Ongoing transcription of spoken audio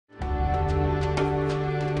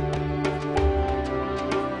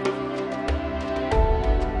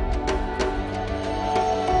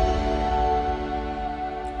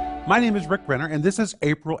My name is Rick Renner, and this is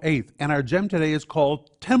April 8th, and our gem today is called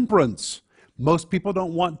Temperance. Most people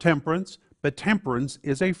don't want temperance, but temperance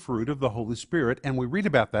is a fruit of the Holy Spirit, and we read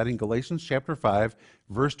about that in Galatians chapter 5,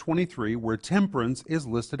 verse 23, where temperance is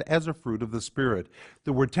listed as a fruit of the Spirit.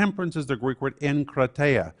 The word temperance is the Greek word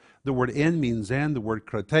enkrateia. The word en means en, the word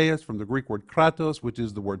krateia is from the Greek word kratos, which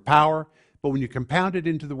is the word power, but when you compound it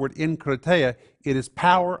into the word enkrateia, it is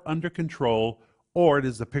power under control, or it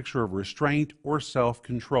is a picture of restraint or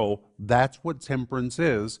self-control. That's what temperance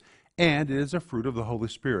is, and it is a fruit of the Holy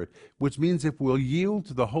Spirit, which means if we'll yield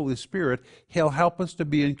to the Holy Spirit, He'll help us to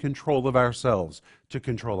be in control of ourselves, to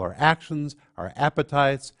control our actions, our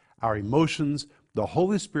appetites, our emotions. The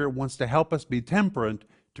Holy Spirit wants to help us be temperate,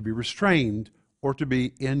 to be restrained, or to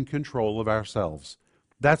be in control of ourselves.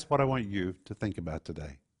 That's what I want you to think about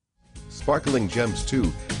today. Sparkling Gems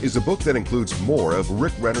 2 is a book that includes more of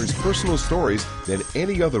Rick Renner's personal stories than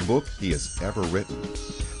any other book he has ever written.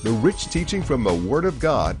 The rich teaching from the Word of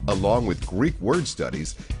God, along with Greek word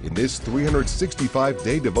studies, in this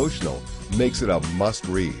 365-day devotional makes it a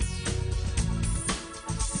must-read.